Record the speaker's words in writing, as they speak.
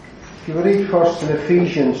If you read first in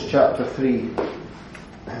Ephesians chapter 3,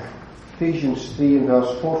 Ephesians 3 and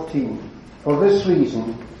verse 14. For this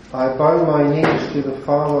reason I bow my knees to the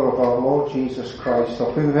Father of our Lord Jesus Christ,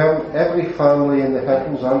 of whom every family in the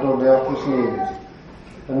heavens and on earth is named,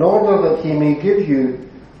 in order that he may give you,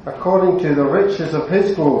 according to the riches of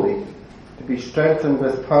his glory, to be strengthened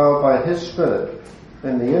with power by his Spirit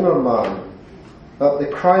in the inner man, that the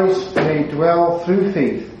Christ may dwell through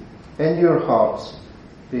faith in your hearts,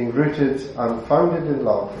 being rooted and founded in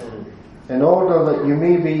love, in order that you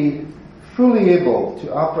may be fully able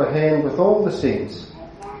to apprehend with all the saints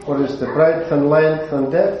what is the breadth and length and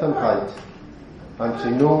depth and height, and to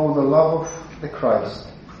know the love of the Christ,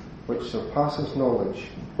 which surpasses knowledge,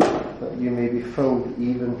 that you may be filled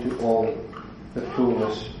even to all the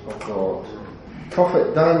fullness of God.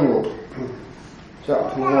 Prophet Daniel,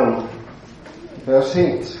 chapter 1, verse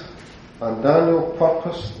 8. And Daniel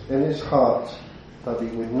purposed in his heart that he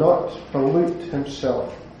would not pollute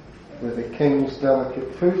himself with the king's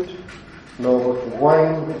delicate food, nor with the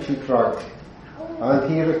wine which he drank.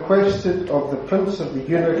 And he requested of the prince of the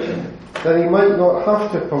eunuchs that he might not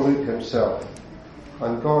have to pollute himself.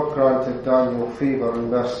 And God granted Daniel favour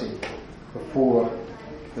and mercy before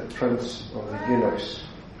the prince of the eunuchs.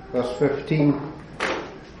 Verse 15.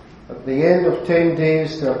 At the end of 10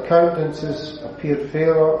 days their countenances appeared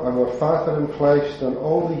fairer and were fatter in flesh than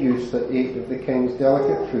all the youths that ate of the king's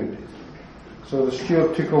delicate food. So the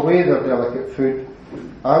steward took away their delicate food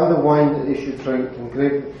and the wine that they should drink, and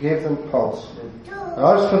gave them pulse.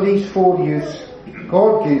 As for these 4 youths,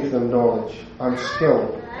 God gave them knowledge and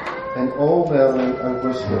skill in all learning and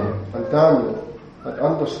wisdom, and Daniel had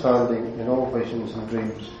understanding in all visions and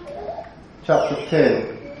dreams. Chapter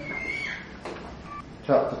 10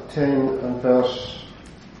 and verse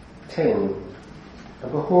 10.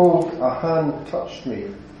 And behold, a hand touched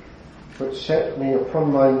me, which set me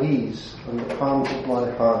upon my knees and the palms of my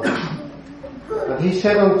hands. And he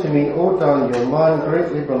said unto me, O Daniel, man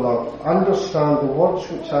greatly beloved, understand the words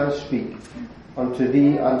which I speak unto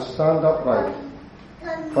thee, and stand upright.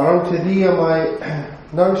 For unto thee am I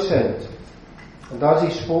now sent. And as he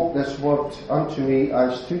spoke this word unto me,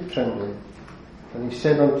 I stood trembling. And he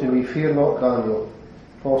said unto me, Fear not, Daniel,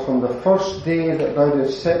 for from the first day that thou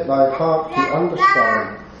didst set thy heart to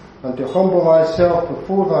understand, and to humble thyself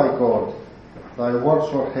before thy God, thy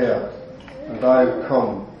words were heard, and I am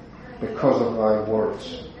come because of thy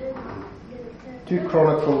words. 2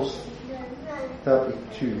 Chronicles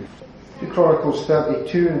 32. 2 Chronicles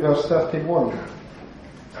 32 and verse 31.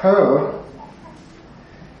 However,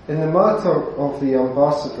 in the matter of the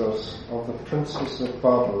ambassadors of the princes of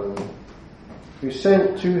Babylon, who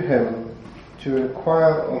sent to him to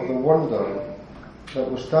inquire of the wonder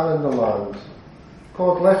that was done in the land,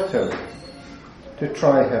 God left him to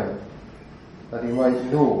try him, that he might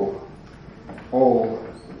know all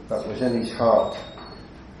that was in his heart.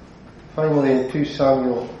 Finally, in 2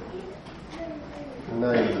 Samuel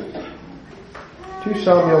 9. 2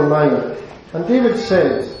 Samuel 9. And David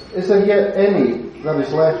said, Is there yet any that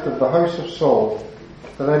is left of the house of Saul,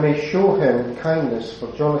 that I may show him kindness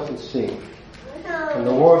for Jonathan's sake? And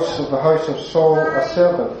there was of the house of Saul a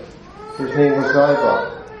servant, whose name was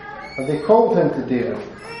Ziba. And they called him to David.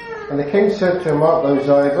 And the king said to him, Art thou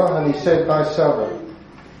Ziba? And he said, Thy servant.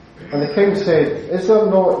 And the king said, Is there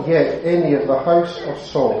not yet any of the house of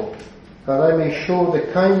Saul, that I may show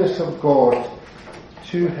the kindness of God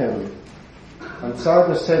to him? And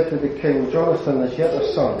Ziba said to the king, Jonathan is yet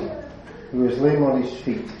a son, who is lame on his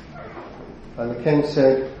feet. And the king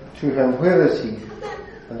said to him, Where is he?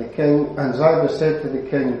 And Ziba said to the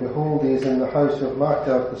king, Behold, he is in the house of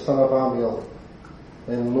Machir, the son of Amiel,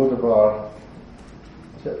 in Lodabar.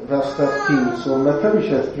 Verse 13. So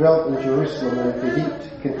Mephibosheth dwelt in Jerusalem, and did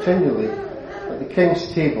eat continually at the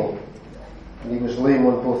king's table, and he was lame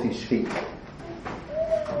on both his feet.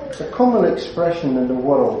 It's a common expression in the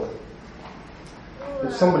world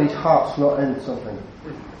that somebody's heart's not in something.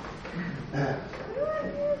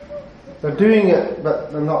 They're doing it,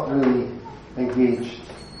 but they're not really engaged.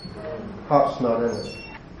 Heart's not in it.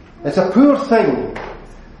 It's a poor thing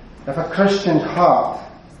if a Christian's heart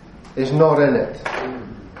is not in it.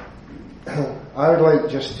 I would like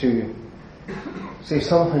just to say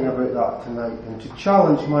something about that tonight, and to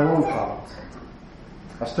challenge my own heart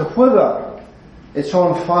as to whether it's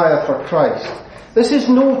on fire for Christ. This is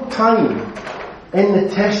no time in the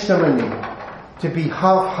testimony to be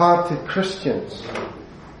half-hearted Christians.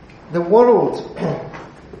 The world,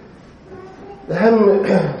 the hymn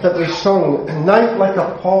that we sung, Night Like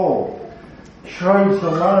a Pall Shrouds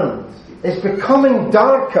the Land, is becoming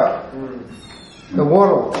darker, the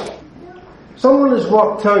world. Someone has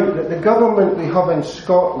worked out that the government we have in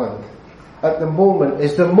Scotland at the moment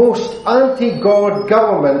is the most anti-God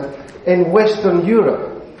government in Western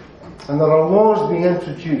Europe. And there are laws being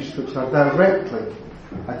introduced which are directly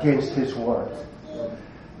against His word.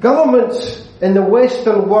 Governments in the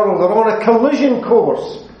Western world are on a collision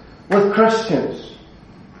course with Christians.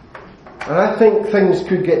 And I think things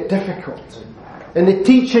could get difficult in the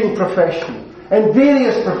teaching profession, in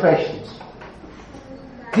various professions.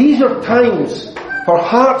 These are times for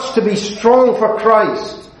hearts to be strong for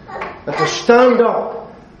Christ and to stand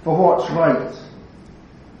up for what's right.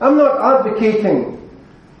 I'm not advocating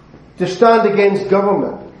to stand against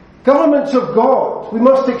government. Governments are God. We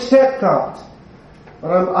must accept that.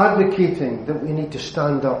 But I'm advocating that we need to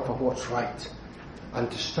stand up for what's right and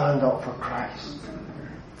to stand up for Christ.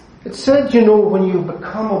 It's said, when you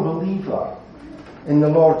become a believer in the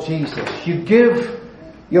Lord Jesus, you give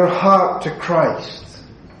your heart to Christ.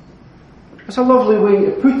 That's a lovely way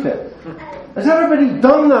to put it. Has everybody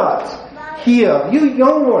done that here? You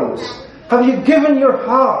young ones, have you given your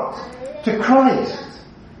heart to Christ?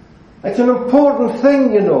 It's an important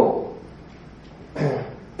thing,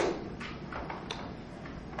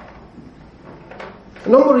 A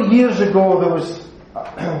number of years ago, there was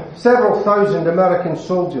several thousand American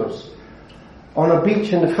soldiers on a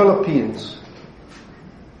beach in the Philippines.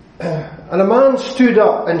 And a man stood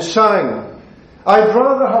up and sang, "I'd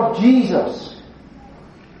rather have Jesus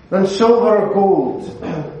than silver or gold.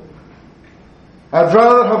 I'd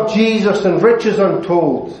rather have Jesus than riches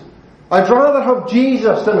untold. I'd rather have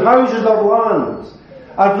Jesus than houses or land.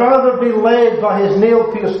 I'd rather be led by His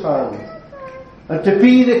nail-pierced hand, and to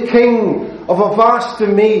be the king of a vast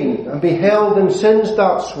domain and be held in sin's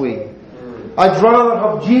dark sway. I'd rather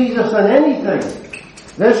have Jesus than anything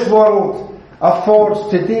this world affords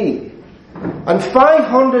today." And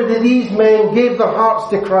 500 of these men gave their hearts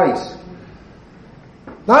to Christ.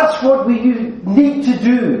 That's what we need to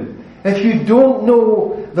do if you don't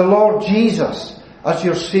know the Lord Jesus as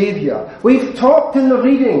your Saviour. We've talked in the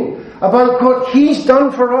reading about what He's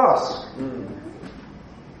done for us.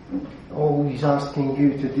 All He's asking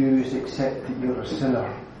you to do is accept that you're a sinner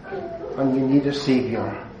and you need a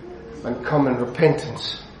Saviour, and come in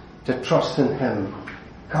repentance to trust in Him.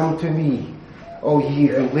 "Come to me, O ye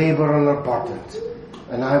who labour and are burdened,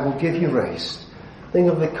 and I will give you rest." Think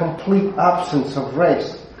of the complete absence of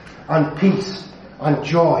rest and peace and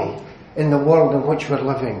joy in the world in which we're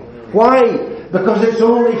living. Why? Because it's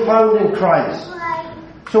only found in Christ.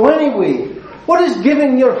 So anyway, what does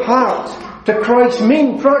giving your heart to Christ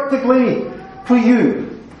mean practically for you?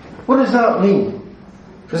 What does that mean?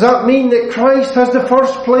 Does that mean that Christ has the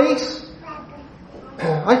first place?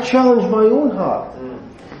 I challenge my own heart.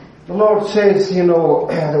 The Lord says,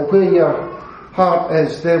 that where your heart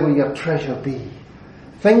is, there will your treasure be.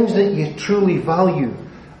 Things that you truly value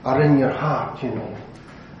are in your heart,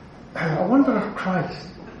 I wonder if Christ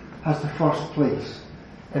has the first place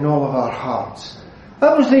in all of our hearts.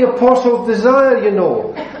 That was the Apostle's desire,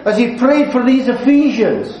 as he prayed for these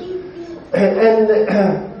Ephesians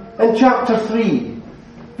in chapter 3.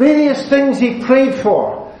 Various things he prayed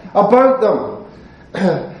for about them.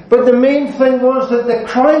 But the main thing was that the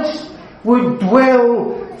Christ would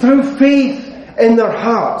dwell through faith in their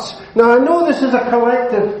hearts. Now I know this is a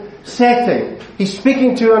collective setting. He's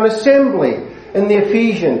speaking to an assembly in the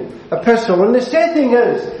Ephesian epistle. And the setting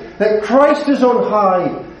is that Christ is on high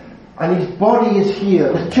and His body is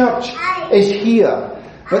here. The church is here.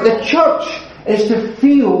 But the church is to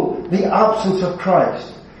feel the absence of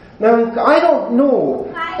Christ. Now I don't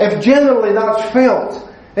know if generally that's felt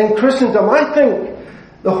in Christendom. I think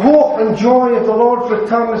the hope and joy of the Lord's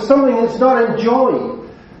return is something that's not enjoyed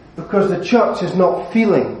because the church is not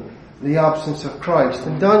feeling the absence of Christ.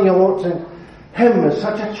 And Daniel Oakes' hymn is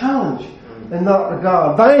such a challenge in that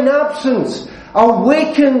regard. Thine absence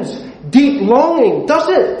awakens deep longing, does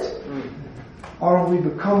it? Or we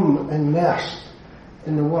become immersed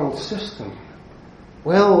in the world system.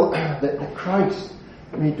 Well, that the Christ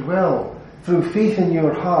may dwell through faith in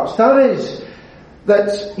your hearts. That is,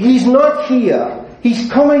 that He's not here.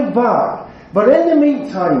 He's coming back. But in the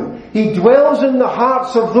meantime, He dwells in the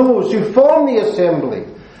hearts of those who form the assembly.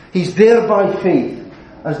 He's there by faith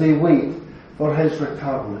as they wait for His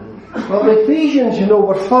return. Well, the Ephesians,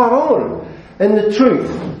 were far on in the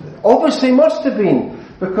truth. Obviously must have been,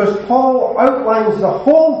 because Paul outlines the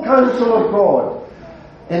whole counsel of God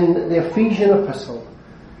in the Ephesian epistle.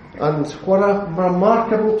 And what a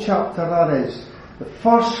remarkable chapter that is. The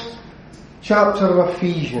first chapter of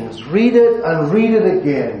Ephesians. Read it and read it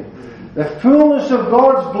again. The fullness of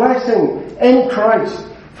God's blessing in Christ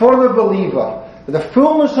for the believer. The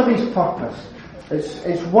fullness of His purpose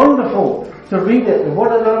It's wonderful to read it, and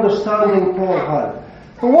what an understanding Paul had.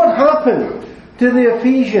 But what happened to the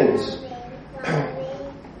Ephesians?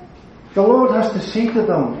 The Lord has to say to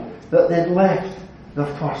them that they'd left their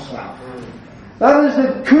first love. That is,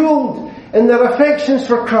 they've cooled in their affections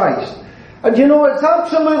for Christ. And you know, it's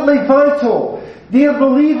absolutely vital, dear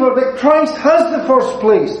believer, that Christ has the first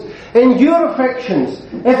place in your affections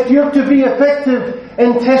if you're to be effective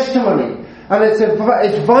in testimony. And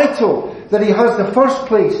it's vital that He has the first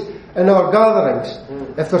place in our gatherings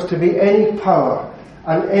if there's to be any power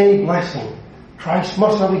and any blessing. Christ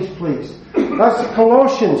must have His place. That's the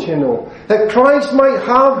Colossians, you know, that Christ might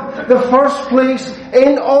have the first place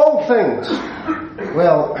in all things.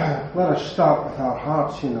 Well, let us start with our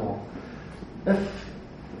hearts, you know.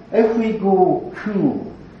 If we go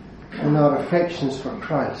cool in our affections for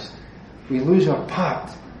Christ, we lose our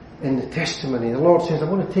part in the testimony. The Lord says, I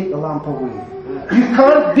want to take the lamp away. You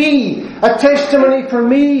can't be a testimony for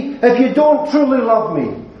me if you don't truly love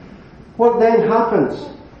me. What then happens?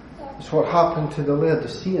 It's what happened to the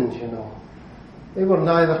Laodiceans, you know. They were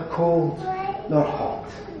neither cold nor hot.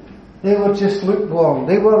 They were just lukewarm.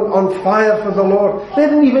 They were on fire for the Lord. They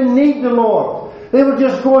didn't even need the Lord. They were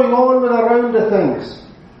just going on with a round of things.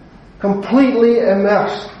 Completely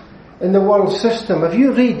immersed in the world system. If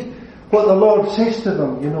you read what the Lord says to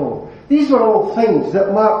them, you know, these were all things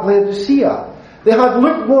that marked Laodicea. They had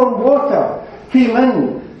lukewarm water came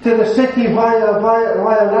in to the city via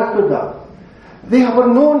an aqueduct. They were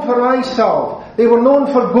known for eye salve. They were known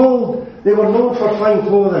for gold. They were known for fine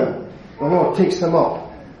clothing. The Lord takes them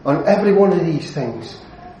up on every one of these things.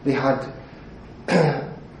 They had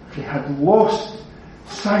lost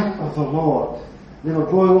sight of the Lord. They were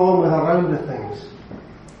going on with a round of things.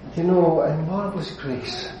 You know, in marvellous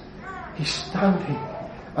grace, He's standing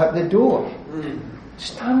at the door.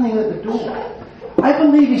 Standing at the door. I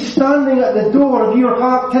believe He's standing at the door of your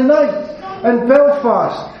heart tonight in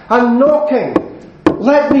Belfast and knocking.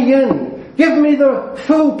 Let me in. Give me the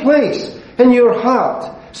full place in your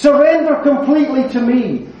heart. Surrender completely to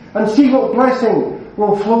me and see what blessing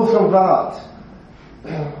will flow from that.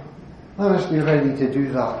 Let us be ready to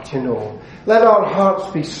do that, you know. Let our hearts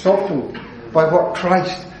be softened by what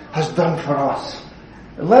Christ has done for us.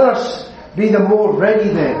 Let us be the more ready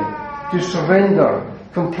then to surrender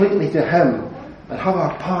completely to Him and have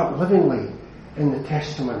our part livingly in the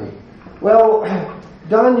testimony. Well,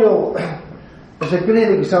 Daniel is a great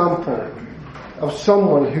example of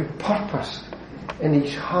someone who purposed in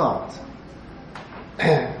his heart.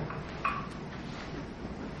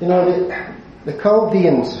 You know, the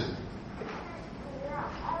Chaldeans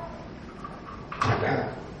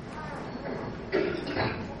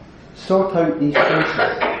sought out these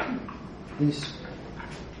princes, these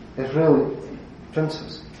Israeli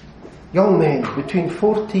princes, young men between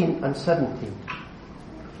 14 and 17,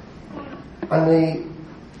 and they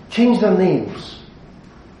changed their names,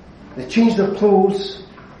 they changed their clothes,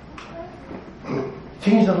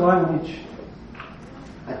 changed their language,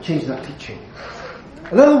 and changed their teaching.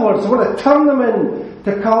 In other words, they want to turn them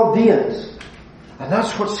into Chaldeans, and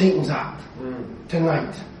that's what Satan's at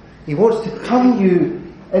tonight. He wants to turn you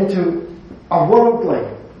into a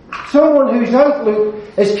worldling, someone whose outlook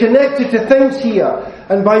is connected to things here,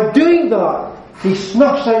 and by doing that, he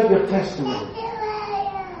snuffs out your testimony.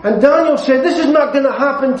 And Daniel said, this is not going to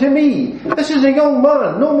happen to me. This is a young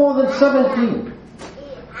man, no more than 17.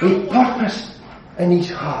 He purposed in his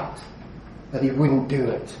heart that he wouldn't do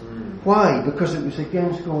it. Why? Because it was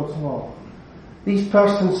against God's law. These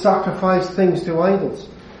persons sacrificed things to idols.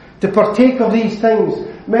 To partake of these things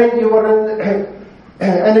meant you were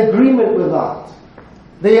in agreement with that.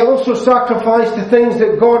 They also sacrificed the things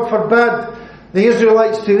that God forbade the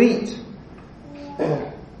Israelites to eat.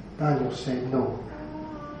 Daniel said, no,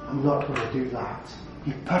 I'm not going to do that.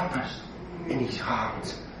 He purposed in his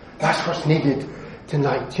heart. That's what's needed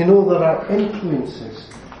tonight. You know, there are influences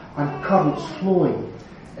and currents flowing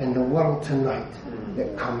in the world tonight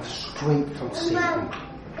that come straight from Satan.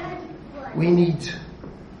 We need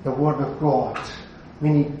the Word of God. We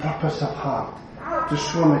need purpose of heart to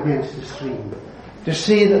swim against the stream. To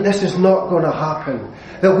say that this is not going to happen.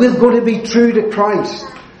 That we're going to be true to Christ.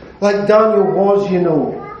 Like Daniel was, you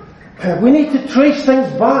know. We need to trace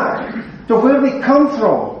things back to where they come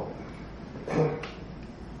from.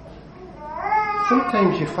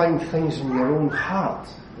 Sometimes you find things in your own heart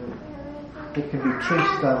that can be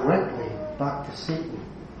traced directly back to Satan.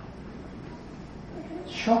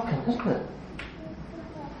 It's shocking, isn't it?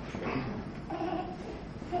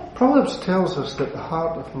 Proverbs tells us that the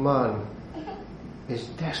heart of man is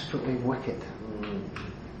desperately wicked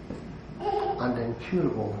and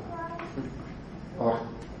incurable. Or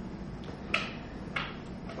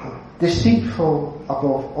deceitful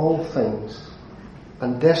above all things,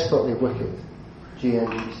 and desperately wicked,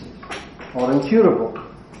 JND says, or incurable,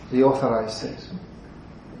 the Authorized says.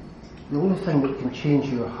 The only thing that can change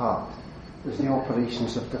your heart is the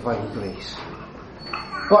operations of divine grace.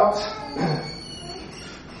 But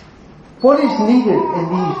what is needed in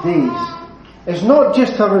these days is not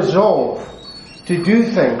just a resolve to do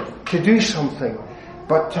something,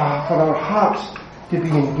 but for our hearts to be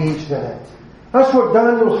engaged in it. That's what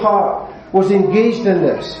Daniel's heart was engaged in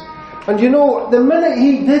this. And you know, the minute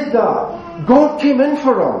he did that, God came in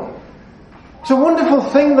for him. It's a wonderful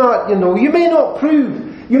thing that, you know, you may not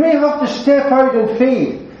prove, you may have to step out in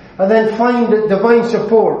faith and then find that divine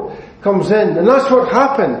support comes in. And that's what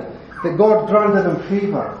happened, that God granted him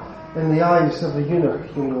favour in the eyes of the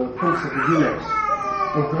eunuch, you know, the prince of the eunuchs.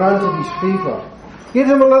 And granted his favour. Gave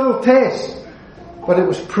him a little test, but it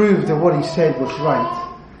was proved that what he said was right.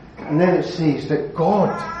 And then it says that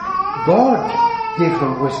God gave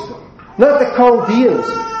them wisdom. Not the Chaldeans.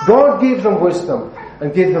 God gave them wisdom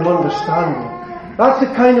and gave them understanding. That's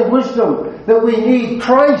the kind of wisdom that we need.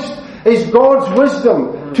 Christ is God's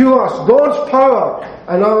wisdom to us. God's power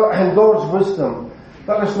and God's wisdom.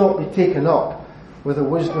 Let us not be taken up with the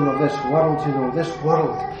wisdom of this world. You know, this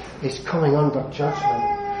world is coming under judgment.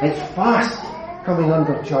 It's fast coming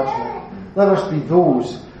under judgment. Let us be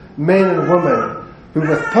those men and women who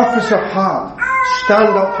with purpose of heart stand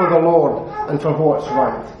up for the Lord and for what's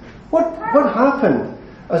right. What happened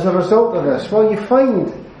as a result of this? Well, you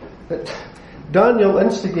find that Daniel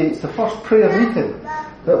instigates the first prayer meeting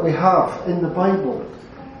that we have in the Bible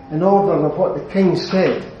in order of what the king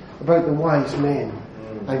said about the wise men.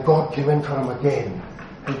 And God came in for him again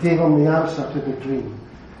and gave him the answer to the dream.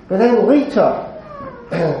 But then later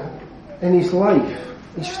in his life,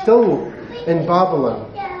 he's still in Babylon.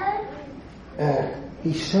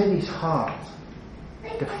 He set his heart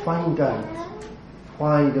to find out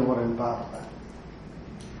why they were in Babylon.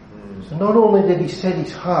 So not only did he set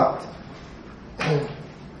his heart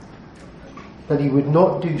that he would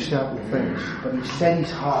not do certain things, but he set his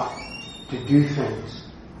heart to do things.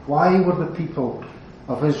 Why were the people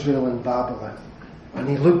of Israel in Babylon? And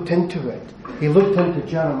he looked into it. He looked into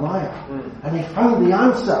Jeremiah and he found the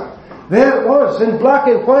answer. There it was in black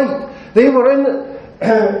and white. They were in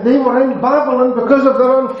Babylon because of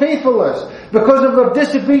their unfaithfulness, because of their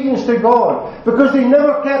disobedience to God, because they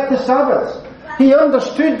never kept the Sabbath. He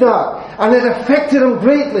understood that, and it affected him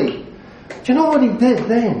greatly. Do you know what he did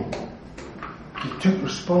then? He took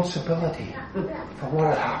responsibility for what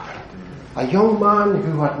had happened. A young man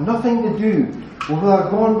who had nothing to do with what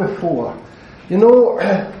had gone before. You know,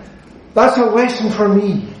 that's a lesson for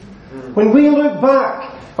me. When we look back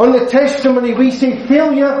on the testimony, we see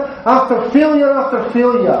failure after failure after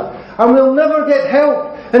failure. And we'll never get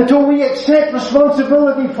help until we accept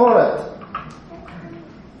responsibility for it.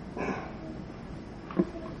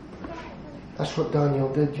 That's what Daniel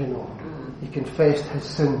did, you know. He confessed his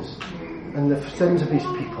sins and the sins of his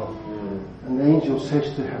people. And the angel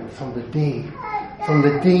says to him, from the day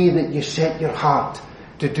that you set your heart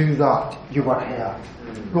to do that, you were heard.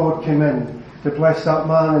 God came in to bless that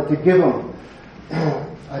man and to give him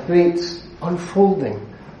a great unfolding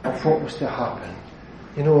of what was to happen.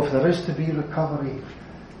 You know, if there is to be recovery,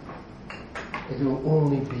 it will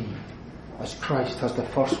only be as Christ has the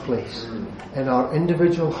first place in our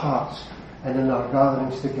individual hearts and in our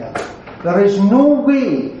gatherings together. There is no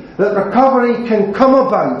way that recovery can come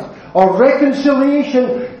about or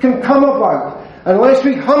reconciliation can come about unless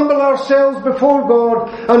we humble ourselves before God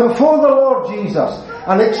and before the Lord Jesus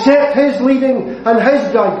and accept His leading and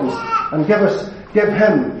His guidance and give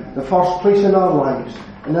Him the first place in our lives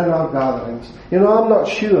and in our gatherings. You know, I'm not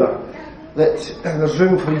sure that there's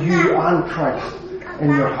room for you and Christ in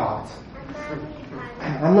your heart.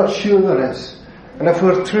 I'm not sure there is. And if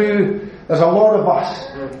we're true, there's a lot of us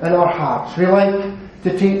in our hearts. We like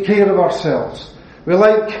to take care of ourselves. We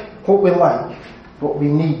like what we like, but we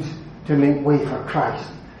need to make way for Christ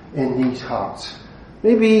in these hearts.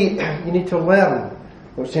 Maybe you need to learn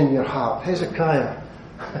what's in your heart. Hezekiah,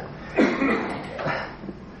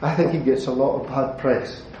 I think he gets a lot of bad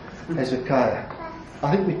press. Hezekiah.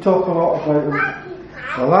 I think we talk a lot about him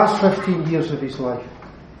the last 15 years of his life.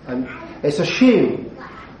 And it's a shame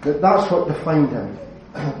that that's what defined him,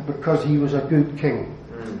 because he was a good king.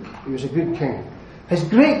 He was a good king. His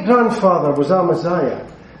great-grandfather was Amaziah.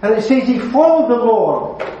 And it says he followed the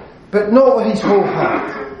Lord, but not with his whole heart.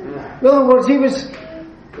 In other words, he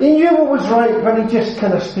knew what was right, but he just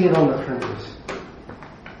kind of stayed on the fringes.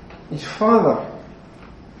 His father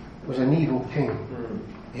was an evil king.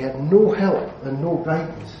 He had no help and no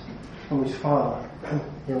guidance from his father.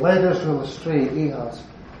 He led Israel astray, Ahaz.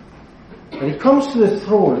 And he comes to the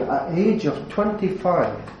throne at the age of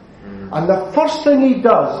 25. And the first thing he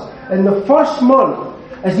does in the first month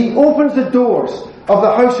is he opens the doors of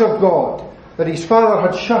the house of God that his father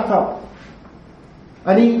had shut up.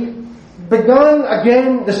 And he began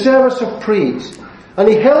again the service of praise. And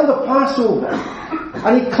he held the Passover.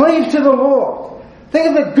 And he clave to the Lord.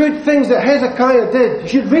 Think of the good things that Hezekiah did. You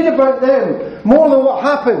should read about them more than what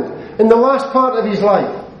happened in the last part of his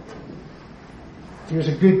life. He was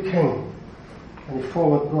a good king. And he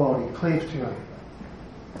followed God. He clave to him.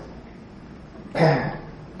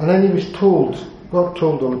 And then he was told, God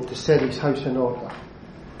told him to set his house in order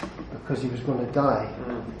because he was going to die.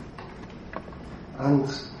 And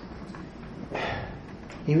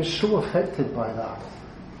he was so affected by that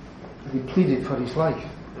he pleaded for his life.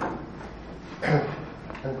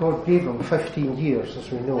 And God gave him 15 years, as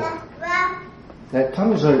we know. Now it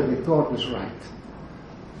turns out that God was right.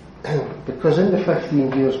 Because in the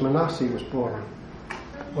 15 years Manasseh was born,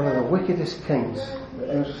 one of the wickedest kings that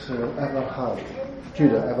Israel ever had,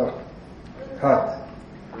 Judah ever had.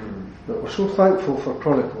 But we're so thankful for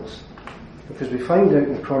Chronicles, because we find out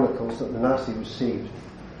in Chronicles that Manasseh was saved.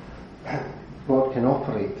 God can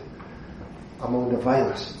operate among the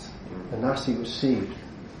vilest. Manasseh was saved.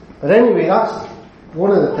 But anyway, that's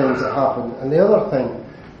one of the things that happened. And the other thing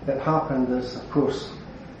that happened is, of course,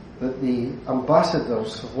 that the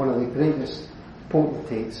ambassadors of one of the greatest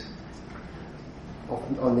potentates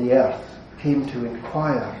on the earth came to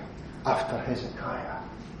inquire after Hezekiah.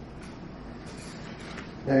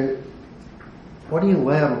 Now, what he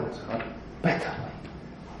learned bitterly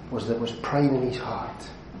was there was pride in his heart.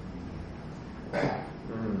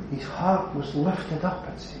 His heart was lifted up,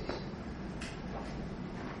 it says.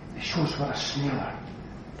 It shows what a snare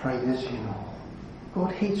pride is, you know.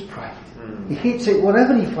 God hates pride. He hates it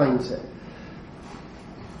wherever he finds it.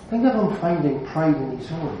 Think of him finding pride in his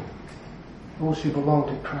own. Those who belong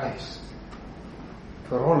to Christ.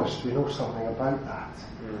 If we're honest, we know something about that.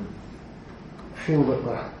 Feel that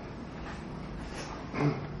we're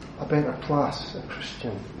a better class, a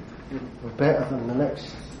Christian. We're better than the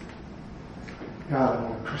next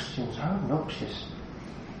gathering of Christians. How obnoxious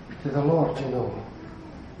to the Lord, you know.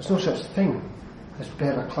 There's no such thing as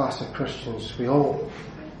better class of Christians. We all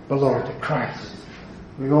belong to Christ.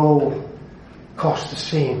 We all cost the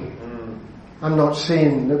same. I'm not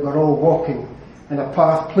saying that we're all walking in a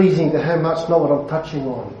path pleasing to Him. That's not what I'm touching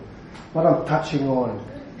on. What I'm touching on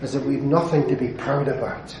is that we've nothing to be proud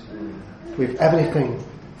about. We've everything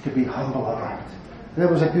to be humble about. And there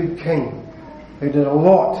was a good king who did a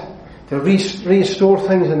lot to restore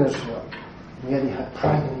things in Israel. And yet he had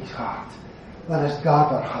pride in his heart. Let us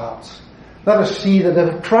guard our hearts. Let us see that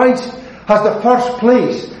if Christ has the first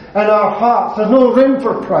place in our hearts, there's no room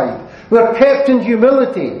for pride. We're kept in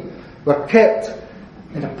humility. We're kept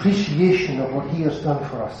in appreciation of what He has done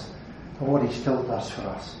for us and what He still does for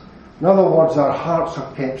us. In other words, our hearts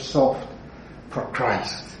are kept soft for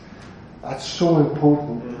Christ. That's so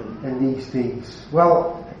important in these days.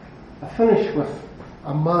 Well, I finish with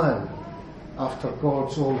a man after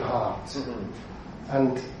God's own heart.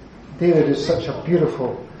 And David is such a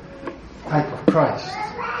beautiful type of Christ.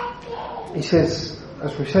 He says,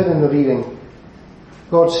 as we said in the reading,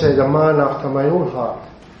 God said, a man after my own heart,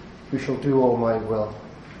 who shall do all my will.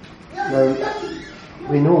 Now,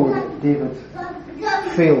 we know that David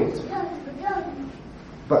failed.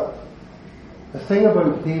 But the thing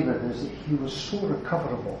about David is that he was so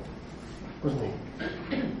recoverable, wasn't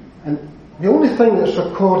he? And the only thing that's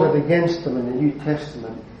recorded against him in the New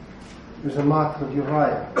Testament was the matter of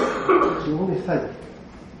Uriah. It's the only thing.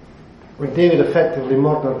 When David effectively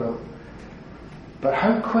murdered him. But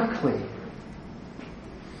how quickly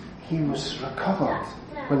he was recovered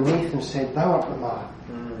when Nathan said, "Thou art the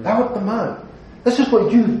man. Thou art the man. This is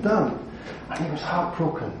what you've done." And he was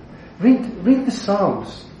heartbroken. Read the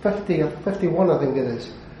Psalms, 50 or 51 I think it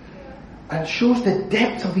is. And it shows the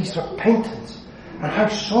depth of his repentance. And how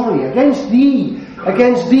sorry, against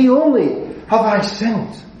thee only have I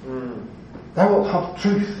sinned. Thou wilt have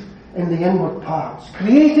truth in the inward parts.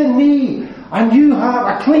 Create in me a new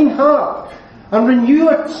heart, a clean heart, and renew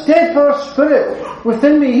a steadfast spirit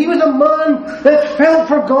within me. He was a man that felt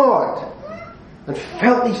for God and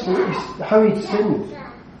felt how he'd sinned.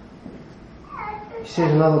 He says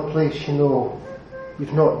in another place, you know,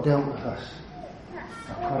 you've not dealt with us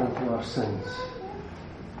according to our sins.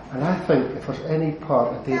 And I think if there's any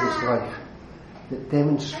part of David's life that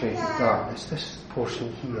demonstrated that, it's this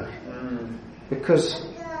portion here. Because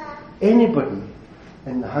anybody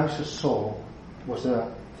in the house of Saul was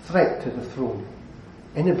a threat to the throne.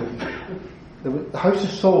 Anybody. The house of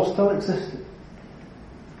Saul still existed.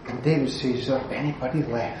 And David says, is there anybody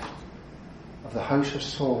left of the house of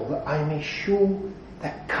Saul, that I may show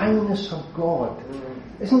the kindness of God.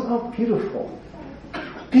 Isn't that beautiful?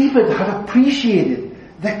 David had appreciated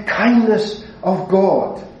the kindness of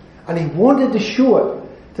God, and he wanted to show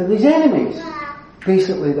it to his enemies,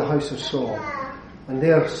 basically the house of Saul. And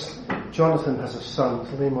there's Jonathan has a son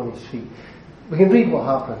to lay him on his feet. We can read what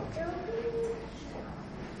happened.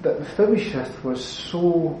 But Mephibosheth was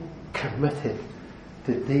so committed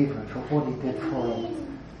to David for what he did for him.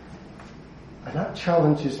 And that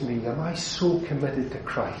challenges me. Am I so committed to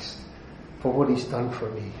Christ for what he's done for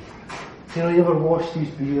me? You know, he never washed his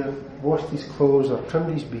beard, washed his clothes, or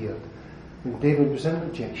trimmed his beard when David was in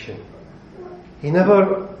rejection. He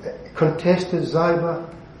never contested Ziba.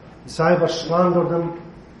 Ziba slandered him,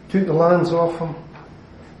 took the lands off him.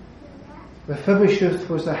 Mephibosheth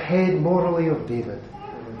was ahead morally of David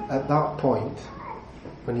at that point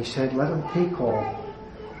when he said, let him take all.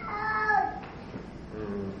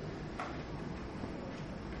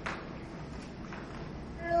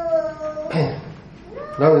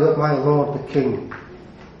 Now that my Lord the King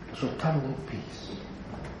has returned in peace.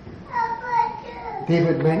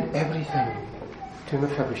 David meant everything to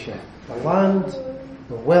Mephibosheth. The land,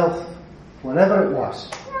 the wealth, whatever it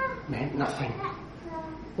was, meant nothing.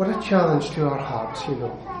 What a challenge to our hearts, you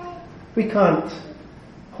know. We can't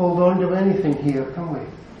hold on to anything here, can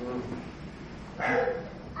we?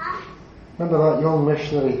 Remember that young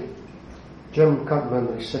missionary, Jim, can't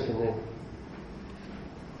remember his second name,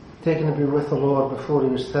 taken to be with the Lord before he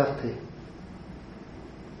was 30,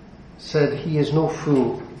 said he is no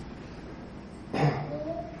fool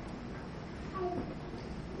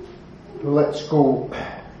who lets go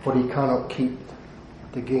what he cannot keep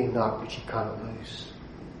to gain that which he cannot lose.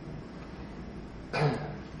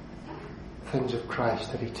 Things of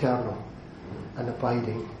Christ are eternal and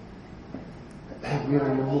abiding. We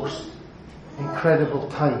are in the most incredible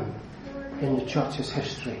time in the church's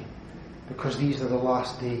history, because these are the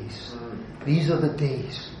last days. These are the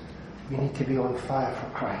days we need to be on fire for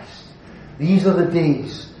Christ. These are the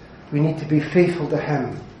days we need to be faithful to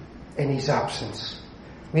Him in His absence.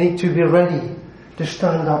 We need to be ready to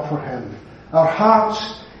stand up for Him. Our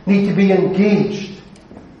hearts need to be engaged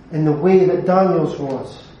in the way that Daniel's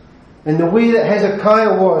was, in the way that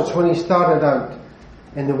Hezekiah was when he started out,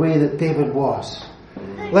 in the way that David was.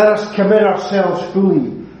 Let us commit ourselves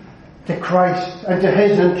fully to Christ and to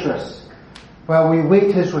His interests while we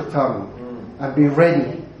wait His return, and be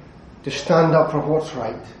ready to stand up for what's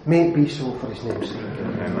right. May it be so for His name's sake.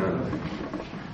 Amen.